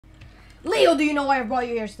Leo, do you know why I brought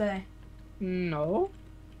you here today? No.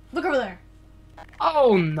 Look over there.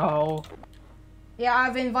 Oh no. Yeah,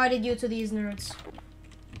 I've invited you to these nerds.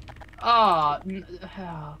 Ah.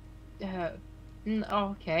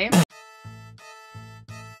 Okay. You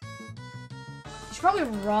should probably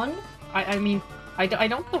run. I mean, I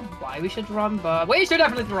don't know why we should run, but we should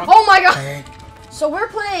definitely run. Oh my god! So we're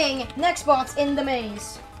playing nextbots in the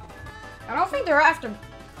maze. I don't think they're after me.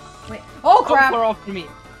 Wait. Oh crap! Oh, they're after me.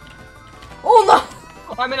 Oh no!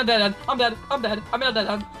 I'm in a dead end. I'm dead. I'm dead. I'm in a dead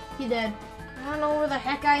end. He dead. I don't know where the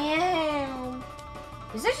heck I am.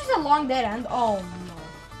 Is this just a long dead end? Oh no.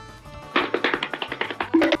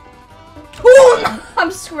 Oh no!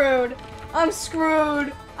 I'm screwed. I'm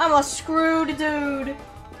screwed. I'm a screwed dude.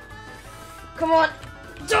 Come on.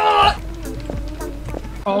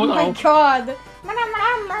 Oh Oh no. my god.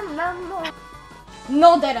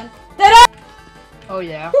 No dead end. Dead end! Oh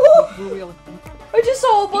yeah. We're real. I just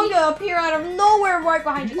saw a bunga appear out of nowhere right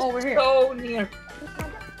behind you. Oh, we're here. So near.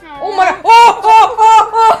 Oh my god.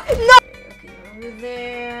 Oh! No! Okay, over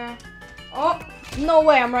there. Oh, no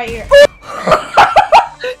way, I'm right here.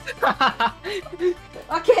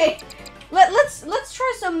 Okay. Let's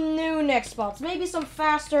try some new nextbots. Maybe some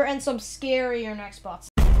faster and some scarier nextbots.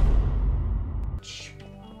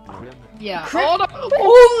 Yeah. Oh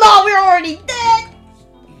no, we're already dead!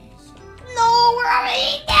 No, we're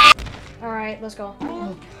already dead! Alright, let's go.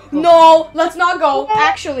 No, let's not go,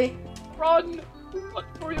 actually. Run! Run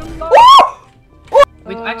for your life!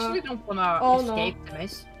 We actually don't wanna escape the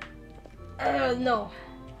maze. No.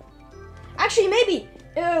 Actually, maybe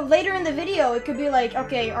later in the video it could be like,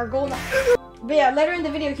 okay, our goal now. But yeah, later in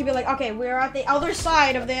the video it could be like, okay, we're at the other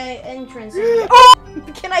side of the entrance. Oh!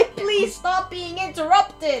 Can I please stop being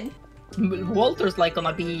interrupted? Walter's like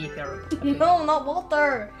gonna be here. No, not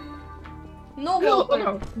Walter. No, Walter.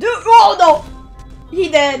 No. Dude, oh no! He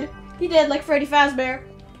dead. He dead like Freddy Fazbear.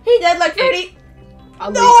 He dead like Freddy.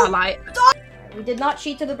 No! We did not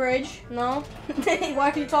cheat to the bridge. No.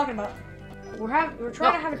 What are you talking about? We're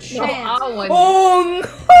trying to have a chance. No, oh no!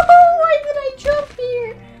 Why did I jump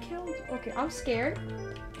here? Okay, I'm scared.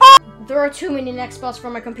 There are too many nextbots for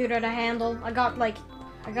my computer to handle. I got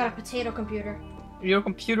a potato computer. Your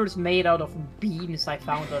computer's made out of beans I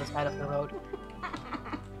found on the side of the road.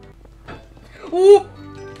 Ooh!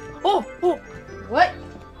 Oh! What?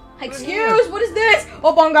 Excuse, what is this?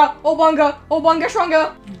 Oh bunga! Oh bunga! Oh bunga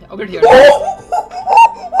shronga! Over here.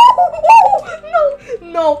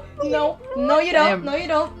 No, you don't. No, you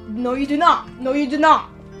don't. No, you do not. No, you do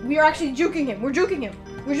not. We are actually juking him. We're juking him.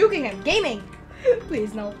 We're juking him. Gaming.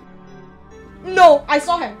 Please, no. No, I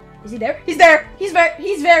saw him. Is he there? He's there. He's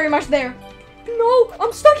very much there. No,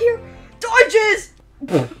 I'm stuck here. Dodges.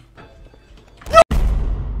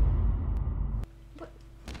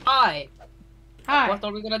 Hi. Hi. What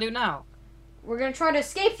are we gonna do now? We're gonna try to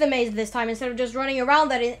escape the maze this time instead of just running around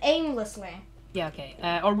that aimlessly. Yeah, okay.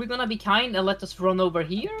 Are we gonna be kind and let us run over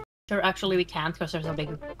here? Sure, actually we can't because there's a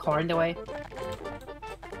big car in the way.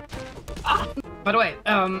 Ah! By the way,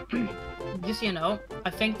 just so you know, I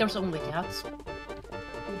think there's only cats.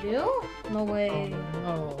 You do? No way. Oh,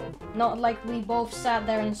 no. Not like we both sat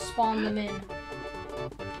there and spawned them in.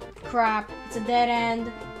 Crap, it's a dead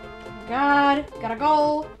end. God, gotta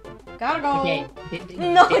go. Gotta go. Okay.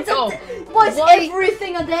 No, it's why is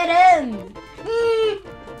everything a dead end?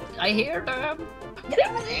 I hear them.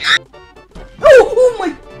 Oh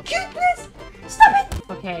my goodness! Stop it!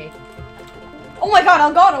 Okay. Oh my god,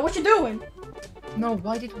 Elgato, what you doing? No,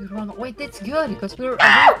 why did we run? Wait, that's good because we're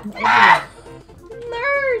away from everyone.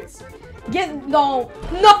 Nerds! No!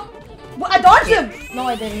 I dodged him! No,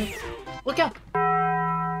 I didn't. Look out!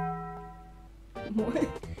 What?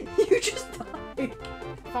 You just died.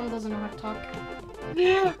 Fun doesn't know how to talk.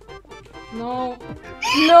 Yeah. No.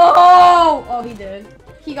 No! Oh, he did.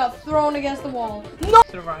 He got thrown against the wall. No!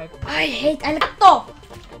 Survive. I hate El Gato!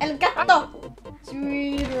 El Gato!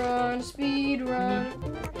 Speed run, speed run.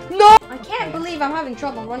 No! I can't believe I'm having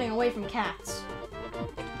trouble running away from cats.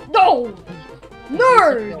 No!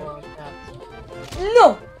 Nerd!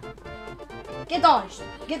 No! Get dodged!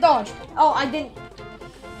 Get dodged! Oh, I didn't.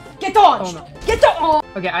 Get dodged! Oh, no. Get dodged! Oh.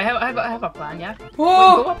 Okay, I have a plan, yeah?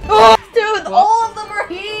 Oh. Wait, go up. Oh, dude, Go all of them are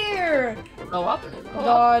here! Go up. Go up.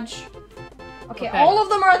 Dodge. Okay, all of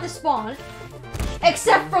them are at the spawn.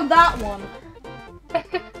 Except for that one.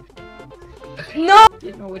 No!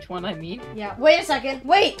 You know which one I mean? Yeah, wait a second.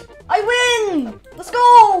 Wait! I win! Let's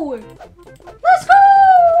go! Let's go!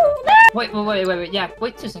 Wait. Yeah,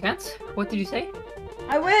 wait 2 seconds. What did you say?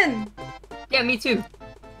 I win! Yeah, me too.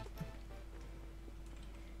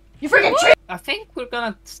 You freaking cheat! I think we're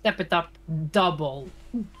gonna step it up double.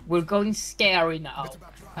 We're going scary now.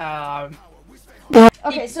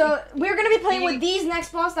 Okay, so we're gonna be playing with these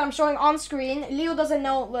nextbots that I'm showing on screen. Leo doesn't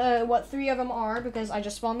know what 3 of them are because I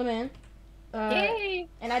just spawned them in. Yay!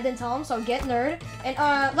 And I didn't tell him, so get nerd. And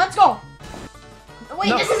let's go! Wait,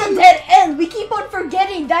 No. this is a dead end! We keep on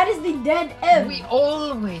forgetting that is the dead end! We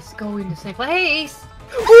always go in the same place!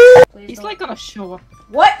 Please He's don't. like gonna show up.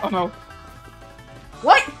 What? Oh no.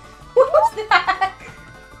 What? What was that?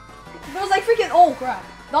 That was like freaking, oh crap.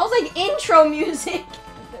 That was like intro music.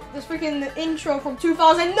 This freaking intro from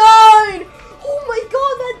 2009! Oh my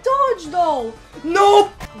god, that dodge though!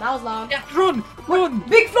 Nope! That was loud. Yeah, run! Run!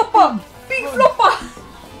 Big flopper! Big flopper!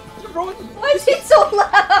 Run! Why is he so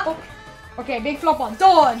loud? Okay, big flopper,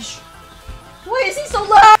 dodge! Why is he so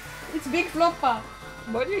loud? It's big flopper.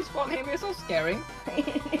 Why do you spawn him? You're so scary.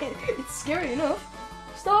 It's scary enough.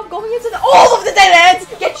 Stop going into all of the dead ends!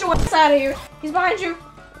 Get your ass out of here! He's behind you!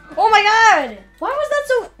 Oh my god! Why was that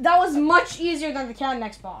so? That was much easier than the cat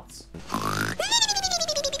nextbots.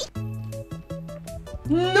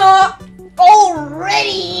 No!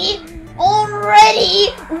 Already?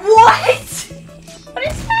 Already? What? What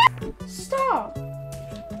is that? Stop.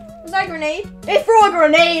 Was that a grenade? It threw a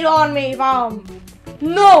grenade on me, fam.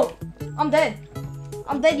 No! I'm dead.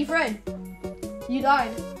 I'm dead, you friend. You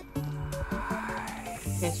died.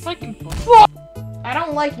 It's fucking fun. I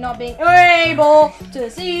don't like not being able to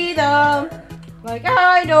see them. Like,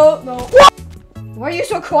 I don't know. Why are you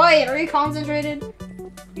so quiet? Are you concentrated?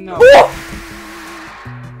 No.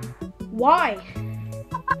 Why?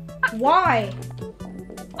 Why?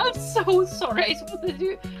 I'm so sorry. I wanted to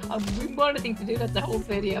do. I've been wanting to do that the whole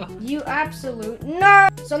video. You absolute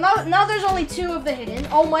nerd. So now there's only 2 of the hidden.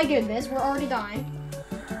 Oh my goodness, we're already dying.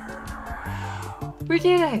 We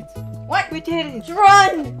did it. What? We did it.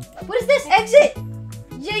 Run! What is this? Exit!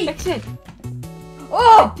 Yay! Exit.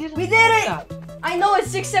 Oh! We did it! That. I know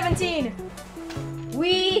it's 6:17.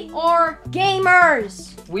 We are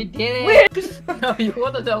gamers! We did it! No, you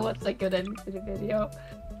wanna know what's a good end to the video?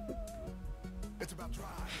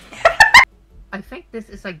 I think this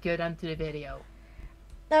is a good end to the video.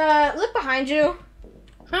 Look behind you.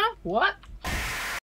 Huh? What?